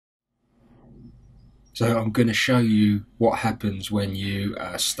So I'm going to show you what happens when you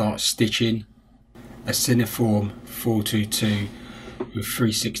start stitching a cineform 422 with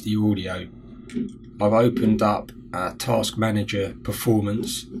 360 audio. I've opened up Task Manager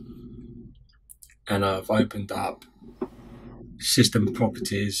Performance, and I've opened up System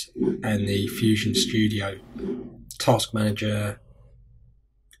Properties and the Fusion Studio. Task Manager,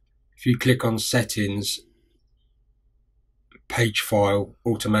 if you click on Settings, Page File,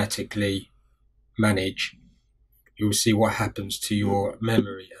 Automatically Manage, you'll see what happens to your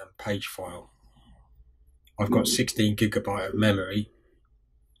memory and page file. I've got 16 GB of memory,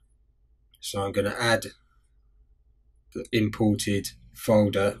 so I'm going to add the imported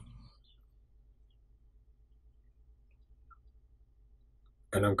folder,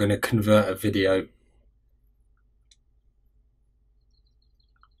 and I'm going to convert a video.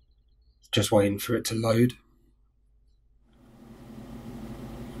 Just waiting for it to load.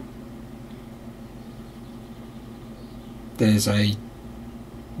 There's a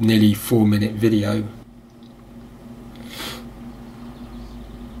nearly 4-minute video.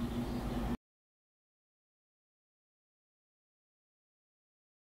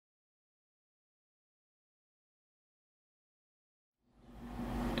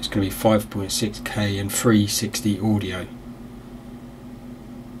 It's going to be 5.6K and 360 audio.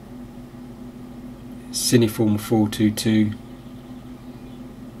 Cineform 422,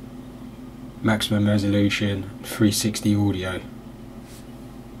 maximum resolution, 360 audio.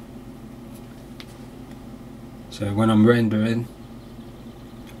 So when I'm rendering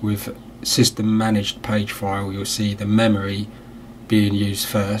with system managed page file, you'll see the memory being used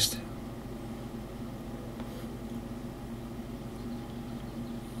first.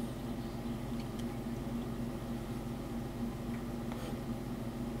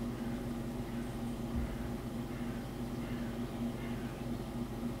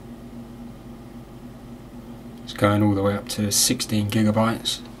 It's going all the way up to 16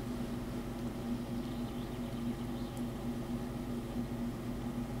 GB.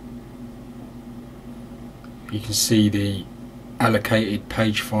 You can see the allocated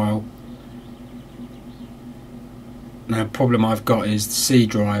page file. Now, the problem I've got is the C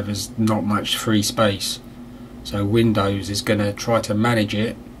drive has not much free space, so Windows is going to try to manage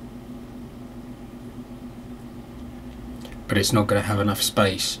it, but it's not going to have enough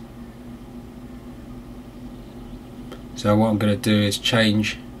space. So what I'm going to do is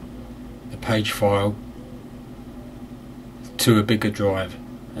change the page file to a bigger drive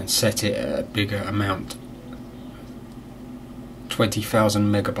and set it at a bigger amount,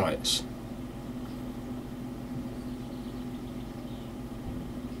 20,000 megabytes.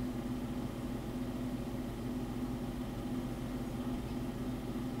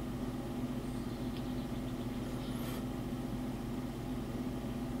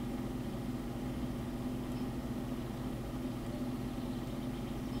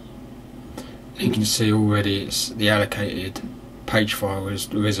 You can see already the allocated page file has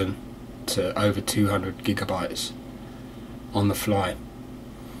risen to over 200 GB on the fly.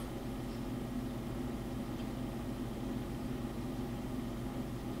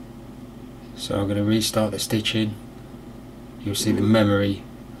 So I'm going to restart the stitching. You'll see the memory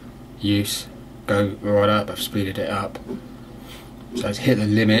use go right up. I've speeded it up. So it's hit the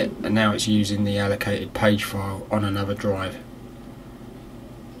limit, and now it's using the allocated page file on another drive.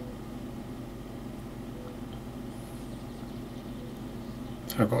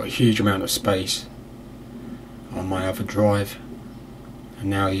 I've got a huge amount of space on my other drive, and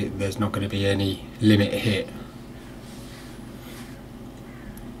now there's not going to be any limit hit.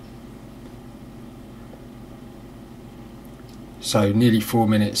 So nearly 4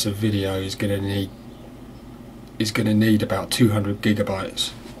 minutes of video is going to need about 200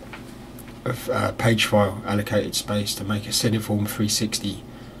 GB of page file allocated space to make a Cineform 360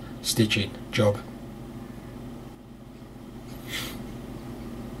 stitching job.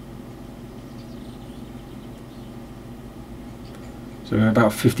 So we're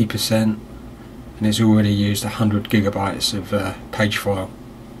about 50%, and it's already used 100 GB of page file.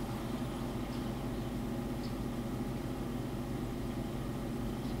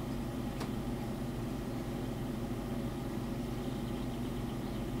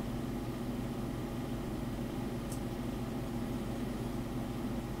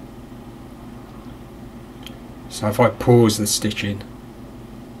 So if I pause the stitching,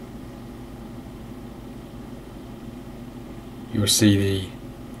 you'll see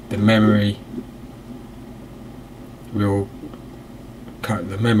the memory will cut,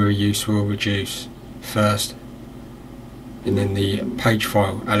 the memory use will reduce first, and then the page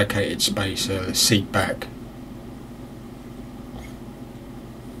file allocated space seep back.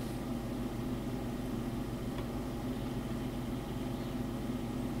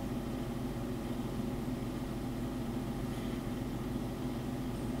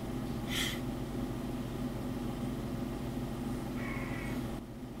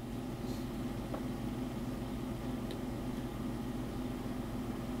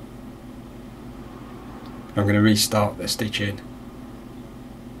 I'm going to restart the stitching.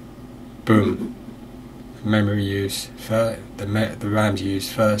 Boom. Memory use first, the RAM's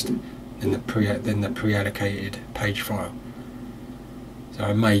used first, then the pre-allocated page file. So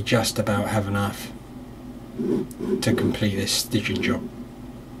I may just about have enough to complete this stitching job.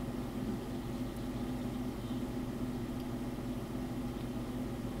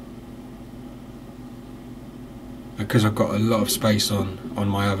 Because I've got a lot of space on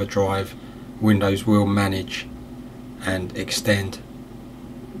my other drive, Windows will manage and extend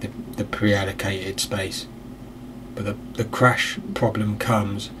the pre-allocated space. But the crash problem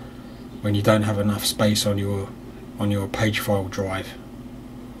comes when you don't have enough space on your page file drive.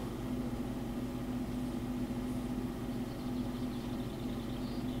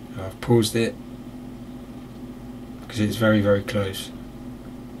 I've paused it because it's very, very close.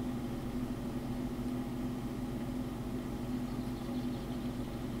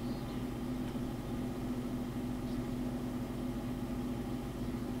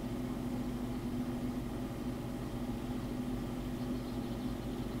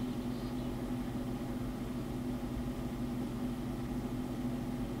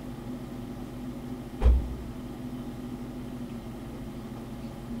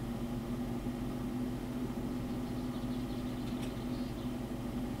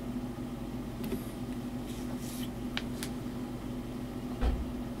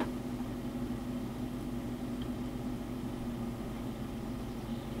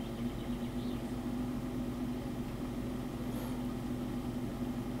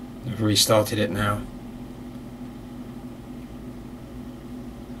 I've restarted it now.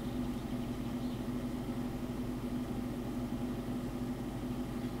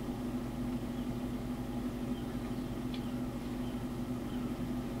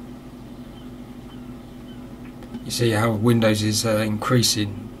 You see how Windows is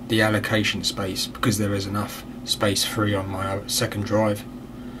increasing the allocation space because there is enough space free on my second drive.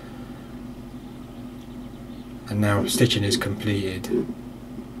 And now stitching is completed.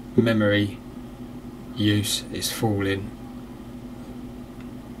 Memory use is falling.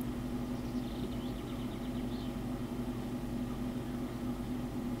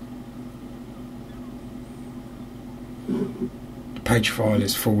 The page file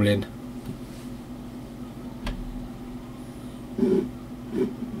is falling.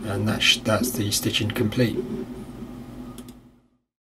 And that's the stitching complete.